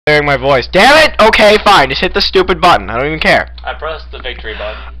hearing my voice. Damn it! Okay, fine. Just hit the stupid button. I don't even care. I pressed the victory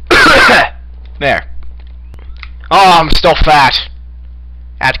button. There. Oh, I'm still fat.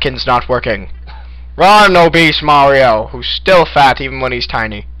 Atkins not working. Run, obese Mario, who's still fat even when he's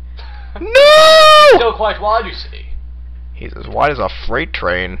tiny. No! Still quite wide, you see. He's as wide as a freight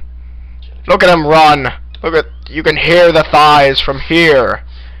train. Look at him run. Look at, you can hear the thighs from here.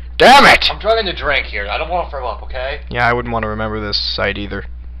 Damn it! I'm trying to drink here. I don't want to throw up, okay? Yeah, I wouldn't want to remember this sight either.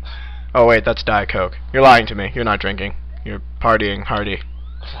 Oh wait, that's Diet Coke. You're lying to me. You're not drinking. You're partying hardy.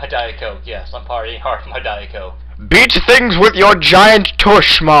 My Diet Coke, yes. I'm partying hard for my Diet Coke. Beat things with your giant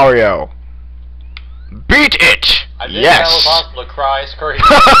tush, Mario. Beat it! I didn't yes! know it was possible to cry, scream, at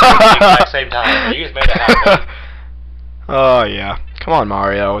the exact same time, but you just made it happen. Oh yeah. Come on,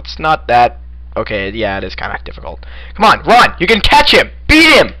 Mario. It's not that... Okay, yeah, it is kind of difficult. Come on, run! You can catch him!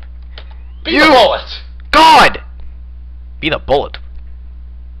 Beat him! Beat the bullet! God! Be the bullet.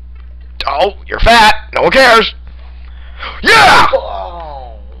 Oh, you're fat. No one cares. Yeah!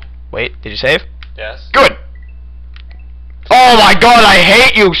 Oh. Wait, did you save? Yes. Good. Oh my God, I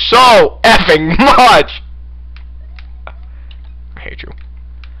hate you so effing much. I hate you.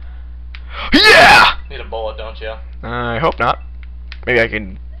 Yeah! Need a bullet, don't you? I hope not. Maybe I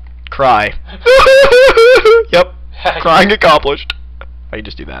can cry. Yep. Crying accomplished. I can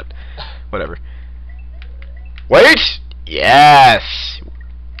just do that. Whatever. Wait! Yes!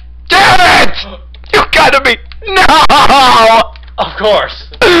 Damn it! You gotta be... No! Of course.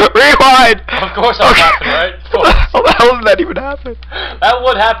 Rewind! Of course that would happen, right? Of course. How the hell did that even happen? That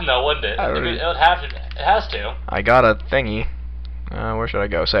would happen though, wouldn't it? I don't It would have to. It has to. I got a thingy. Where should I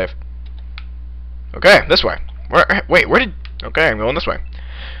go? Save. Okay, this way. Wait, where did... Okay, I'm going this way.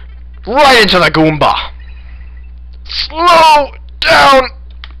 Right into the Goomba! Slow down!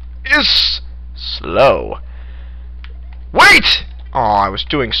 Is slow. Wait! Oh, I was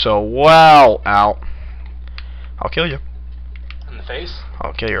doing so well. Ow. I'll kill you. In the face?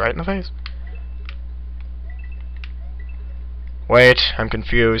 I'll kill you right in the face. Wait, I'm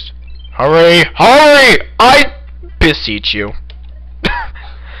confused. Hurry! Hurry! I beseech you.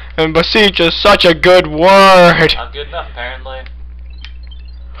 And beseech is such a good word. Not good enough, apparently.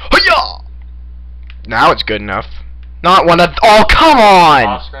 Hiya! Now it's good enough. Not one of... Oh, come on!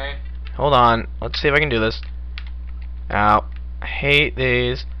 Off screen. Hold on. Let's see if I can do this. Ow. I hate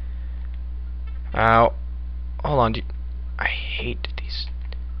these. Ow. Hold on. I hate these.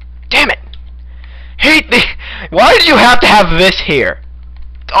 Damn it! Hate the... Why did you have to have this here?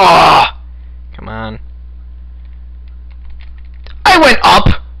 Ah! Come on. I went up!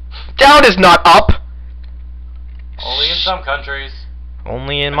 Down is not up! Only in some countries.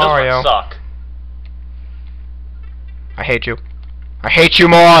 Only in It Mario. doesn't suck. I hate you. I hate you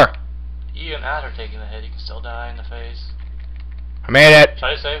more! Even after taking the hit, you can still die in the face. I made it. Should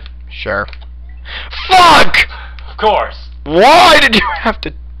I save? Sure. Fuck! Of course. Why did you have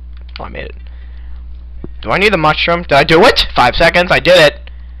to... Oh, I made it. Do I need the mushroom? Did I do it? 5 seconds. I did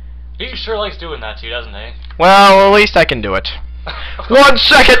it. He sure likes doing that to you, doesn't he? Well, at least I can do it. 1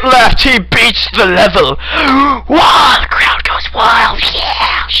 second left. He beats the level. Wow, the crowd goes wild.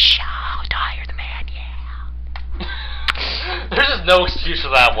 Yeah. Show. Tire the man. Yeah. There's just no excuse for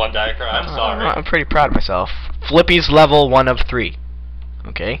that one, Diaker. I'm sorry. I'm pretty proud of myself. Flippy's level 1 of 3.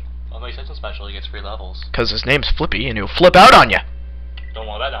 Okay. Well, makes something special. He gets 3 levels. Because his name's Flippy and he'll flip out on you. Don't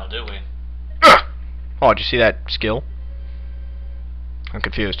want that now, do we? Oh, did you see that skill? I'm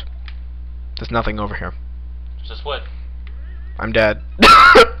confused. There's nothing over here. Just what? I'm dead.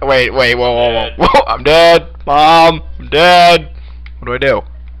 wait, whoa. I'm dead. Mom, I'm dead. What do I do?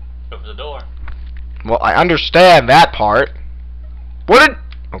 Go for the door. Well, I understand that part. What did...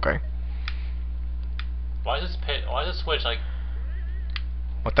 Okay. Why is this switch like...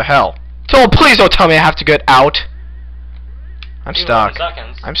 What the hell? Oh, please don't tell me I have to get out. I'm stuck. 11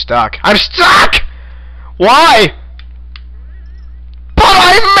 seconds. I'm stuck. I'm stuck! Why? But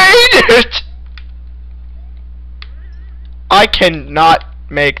I made it! I cannot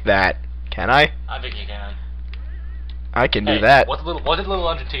make that. Can I? I think you can. I can Hey, do that. What did Little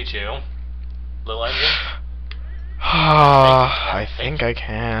Engine teach you? Little Engine? I think I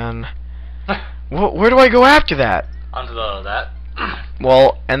can. Where do I go after that? Onto that.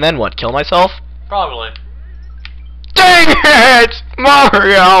 Well, and then what? Kill myself? Probably. Dang it!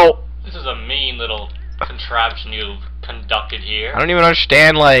 Mario! This is a mean little contraption you've conducted here. I don't even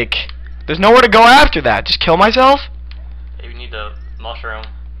understand, like... There's nowhere to go after that. Just kill myself? Maybe you need the mushroom.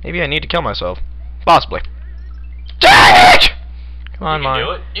 Maybe I need to kill myself. Possibly. Dang it! Come on,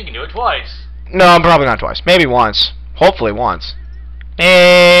 Mario. You can do it twice. No, probably not twice. Maybe once. Hopefully once.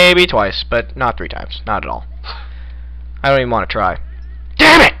 Maybe twice, but not 3 times. Not at all. I don't even want to try.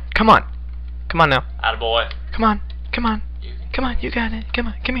 Damn it! Come on. Come on now. Attaboy. Come on. Come on. Come on, you got it. Come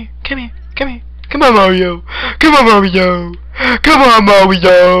on. Come here. Come here. Come here. Come on, Mario. Come on, Mario. Come on,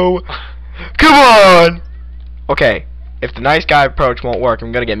 Mario. Come on. Okay. If the nice guy approach won't work,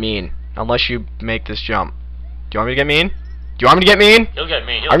 I'm gonna get mean. Unless you make this jump. Do you want me to get mean? Do you want me to get mean? He'll get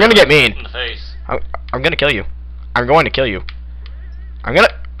mean. I'm gonna get mean. In the face. I'm gonna kill you. I'm going to kill you. I'm gonna...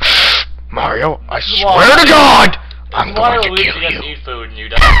 Mario, I swear to God! I'm going to kill you. Eat food and you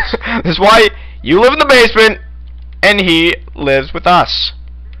die. This is why you live in the basement, and he lives with us.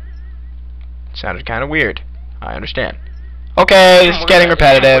 Sounded kind of weird. I understand. Okay, this is getting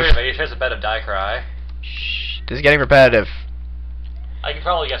repetitive. He shares a bed of die cry. Shh, this is getting repetitive. I can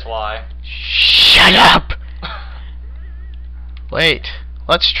probably guess why. Shut up! Wait,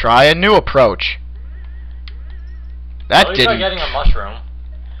 let's try a new approach. That didn't... Try getting a mushroom.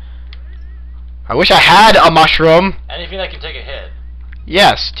 I wish I had a mushroom. Anything that can take a hit.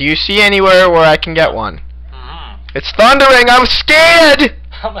 Yes, do you see anywhere where I can get one? Mm-hmm. It's thundering, I'm scared!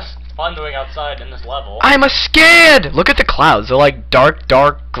 How much fun doing outside in this level? I'm scared! Look at the clouds, they're like dark,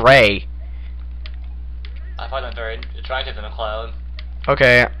 dark gray. I find that very attractive in a cloud.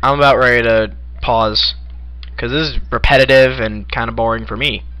 Okay, I'm about ready to pause. Because this is repetitive and kind of boring for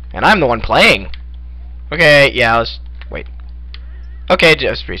me. And I'm the one playing. Okay, yeah, let's... wait. Okay,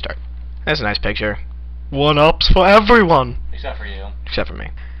 just restart. That's a nice picture. One-ups for everyone. Except for you. Except for me.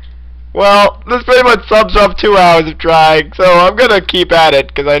 Well, this pretty much sums up 2 hours of trying, so I'm gonna keep at it,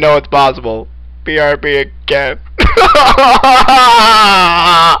 because I know it's possible. BRB again. I'm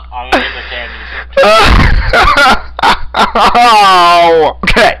gonna get the candies. Oh,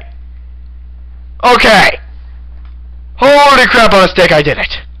 okay. Okay. Holy crap on a stick, I did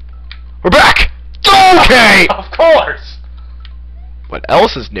it. We're back. Okay. Of course. What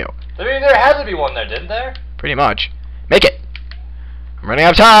else is new? I mean, there had to be one there, didn't there? Pretty much. Make it. I'm running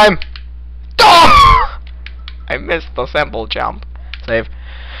out of time. Oh! I missed the simple jump. Save.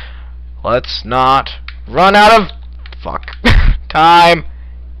 Let's not run out of time.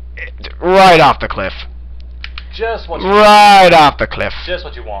 Right off the cliff. Just what you right off the cliff. Just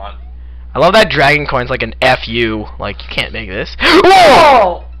what you want. I love that dragon coin's like an FU. Like, you can't make this. Whoa!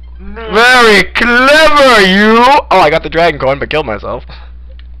 Whoa! Very clever, you! Oh, I got the dragon coin, but killed myself.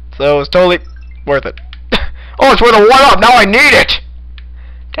 So it's totally worth it. Oh, it's worth a 1-up. Now I need it.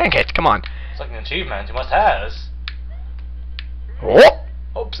 Dang it! Come on. It's like an achievement. You must has. Oh.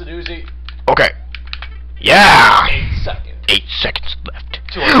 Oops, a doozy. Okay. Yeah. 8 seconds. 8 seconds left.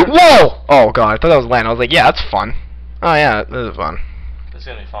 200. Whoa! Oh god, I thought that was land. I was like, yeah, that's fun. Oh yeah, this is fun. This is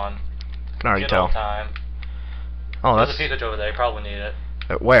gonna be fun. I can already Get tell. all the time. Oh, There's that's... a pea switch over there. You probably need it.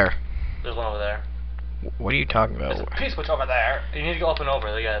 Where? There's one over there. What are you talking about? There's a pea switch over there. You need to go up and over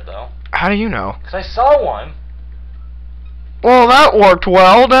to get it though. How do you know? Because I saw one. Well, that worked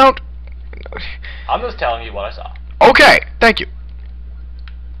well. Don't... I'm just telling you what I saw. Okay, thank you.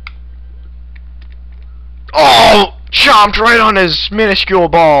 Oh! Chomped right on his minuscule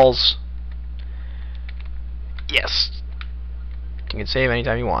balls. Yes. You can save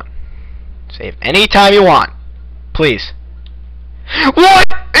anytime you want. Save anytime you want. Please.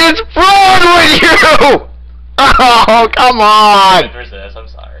 What is wrong with you? Oh, come on. I resist. I'm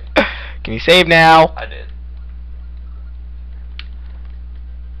sorry. Can you save now? I did.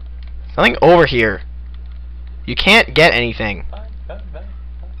 Nothing over here. You can't get anything. Fine.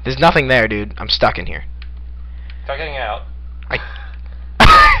 There's nothing there, dude. I'm stuck in here. Try getting out.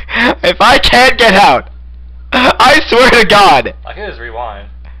 If I can't get out, I swear to God. I can just rewind.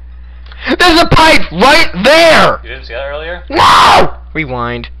 There's a pipe right there! You didn't see that earlier? No!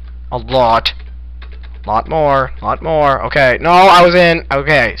 Rewind. A lot. Lot more. Lot more. Okay. No, I was in.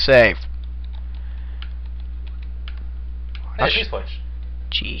 Okay, save. Hey, pea switch.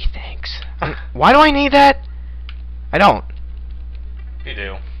 Gee, thanks. Why do I need that? I don't. You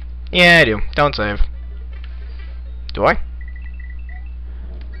do. Yeah, I do. Don't save. Do I?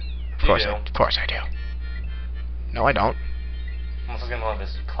 Of course I do. No, I don't. This is gonna be one of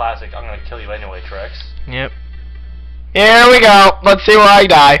his classic "I'm gonna kill you anyway" tricks. Yep. Here we go. Let's see where I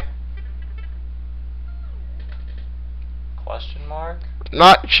die. Question mark?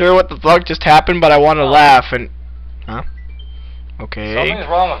 Not sure what the fuck just happened, but I want to laugh and... Huh? Okay. Something's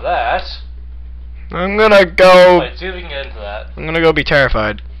wrong with that. I'm gonna go... Wait, see if we can get into that. I'm gonna go be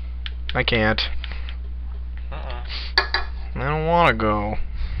terrified. I can't. I don't want to go.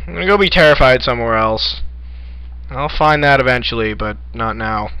 I'm gonna go be terrified somewhere else. I'll find that eventually, but not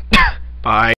now. Bye.